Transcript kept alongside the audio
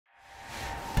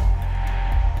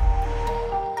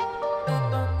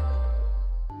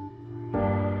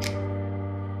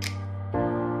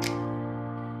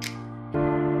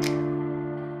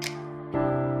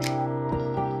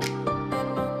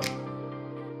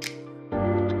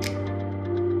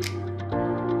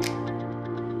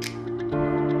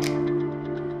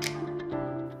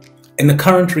In the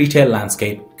current retail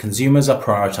landscape, consumers are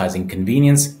prioritizing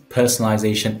convenience,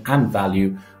 personalization, and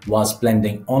value whilst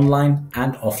blending online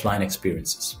and offline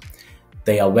experiences.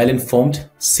 They are well informed,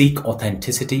 seek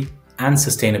authenticity and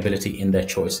sustainability in their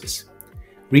choices.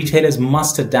 Retailers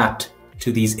must adapt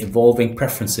to these evolving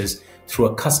preferences through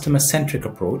a customer-centric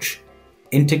approach,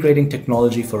 integrating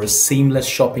technology for a seamless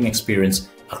shopping experience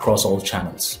across all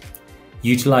channels,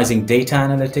 utilizing data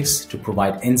analytics to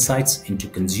provide insights into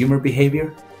consumer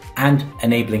behavior, and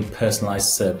enabling personalized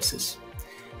services.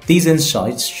 These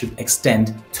insights should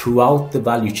extend throughout the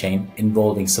value chain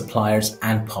involving suppliers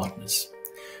and partners.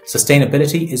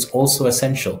 Sustainability is also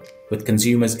essential, with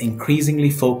consumers increasingly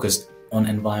focused on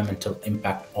environmental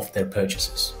impact of their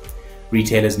purchases.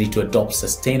 Retailers need to adopt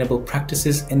sustainable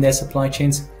practices in their supply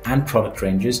chains and product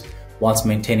ranges whilst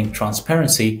maintaining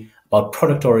transparency about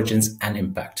product origins and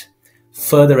impact,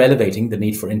 further elevating the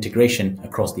need for integration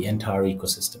across the entire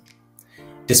ecosystem.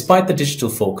 Despite the digital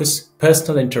focus,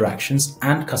 personal interactions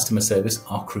and customer service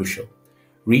are crucial.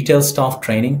 Retail staff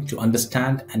training to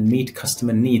understand and meet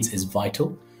customer needs is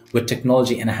vital, with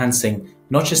technology enhancing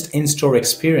not just in-store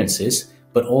experiences,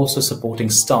 but also supporting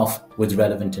staff with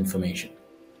relevant information.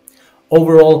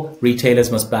 Overall, retailers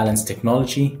must balance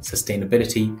technology,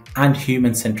 sustainability, and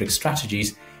human-centric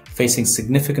strategies, facing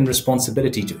significant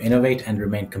responsibility to innovate and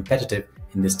remain competitive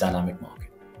in this dynamic market.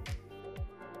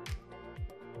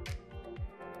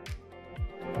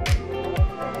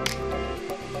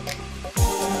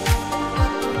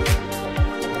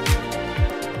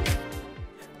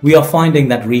 We are finding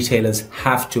that retailers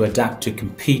have to adapt to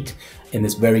compete in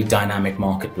this very dynamic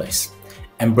marketplace.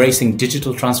 Embracing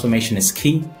digital transformation is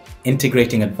key.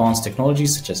 Integrating advanced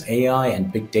technologies such as AI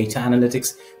and big data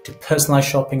analytics to personalize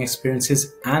shopping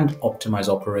experiences and optimize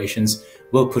operations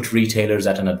will put retailers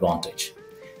at an advantage.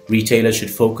 Retailers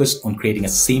should focus on creating a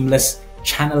seamless,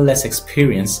 channel-less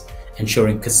experience,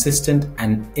 ensuring consistent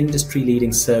and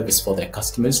industry-leading service for their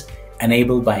customers,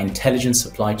 enabled by intelligent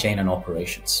supply chain and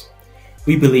operations.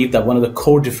 We believe that one of the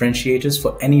core differentiators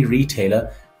for any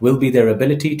retailer will be their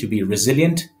ability to be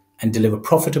resilient and deliver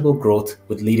profitable growth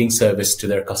with leading service to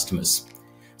their customers.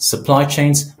 Supply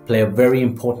chains play a very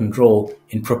important role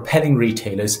in propelling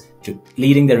retailers to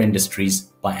leading their industries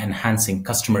by enhancing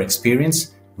customer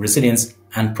experience, resilience,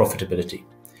 and profitability.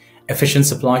 Efficient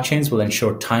supply chains will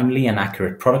ensure timely and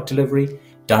accurate product delivery,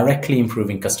 directly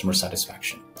improving customer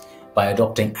satisfaction. By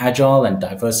adopting agile and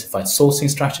diversified sourcing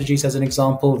strategies as an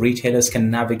example, retailers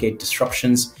can navigate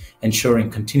disruptions, ensuring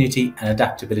continuity and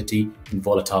adaptability in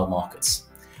volatile markets.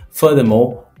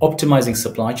 Furthermore, optimizing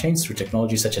supply chains through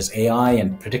technology such as AI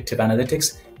and predictive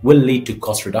analytics will lead to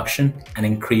cost reduction and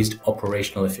increased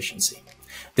operational efficiency.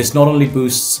 This not only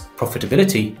boosts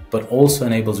profitability, but also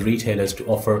enables retailers to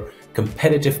offer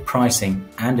competitive pricing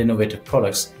and innovative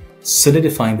products,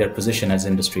 solidifying their position as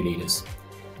industry leaders.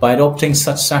 By adopting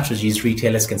such strategies,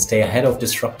 retailers can stay ahead of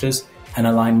disruptors and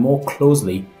align more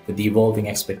closely with the evolving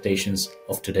expectations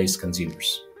of today's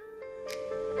consumers.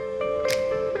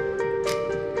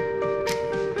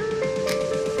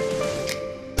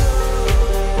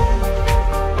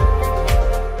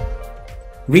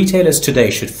 Retailers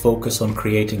today should focus on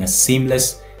creating a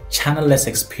seamless, channel-less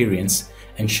experience,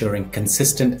 ensuring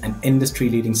consistent and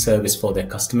industry-leading service for their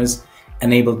customers,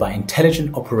 enabled by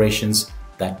intelligent operations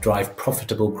that drive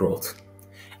profitable growth.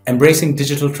 Embracing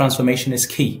digital transformation is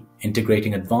key,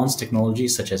 integrating advanced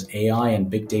technologies such as AI and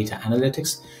big data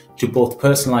analytics to both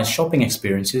personalize shopping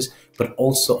experiences but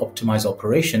also optimize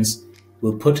operations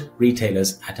will put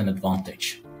retailers at an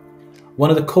advantage.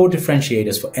 One of the core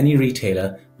differentiators for any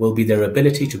retailer will be their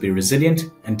ability to be resilient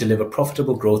and deliver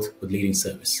profitable growth with leading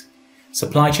service.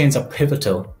 Supply chains are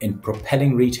pivotal in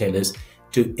propelling retailers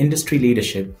to industry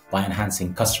leadership by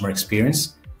enhancing customer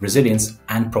experience, resilience,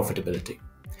 and profitability.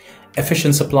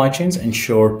 Efficient supply chains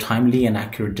ensure timely and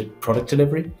accurate product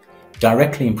delivery,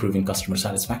 directly improving customer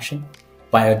satisfaction.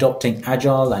 By adopting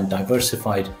agile and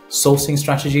diversified sourcing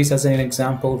strategies as an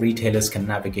example, retailers can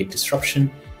navigate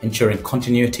disruption, ensuring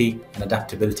continuity and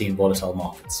adaptability in volatile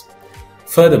markets.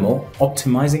 Furthermore,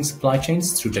 optimizing supply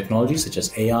chains through technologies such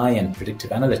as AI and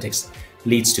predictive analytics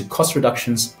leads to cost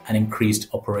reductions and increased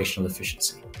operational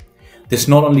efficiency. This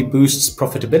not only boosts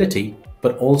profitability,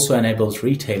 but also enables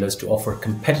retailers to offer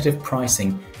competitive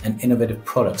pricing and innovative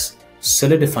products,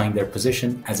 solidifying their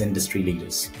position as industry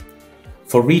leaders.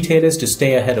 For retailers to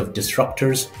stay ahead of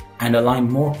disruptors and align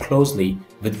more closely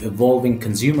with evolving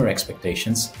consumer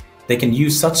expectations, they can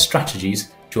use such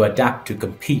strategies to adapt to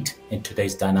compete in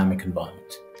today's dynamic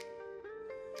environment.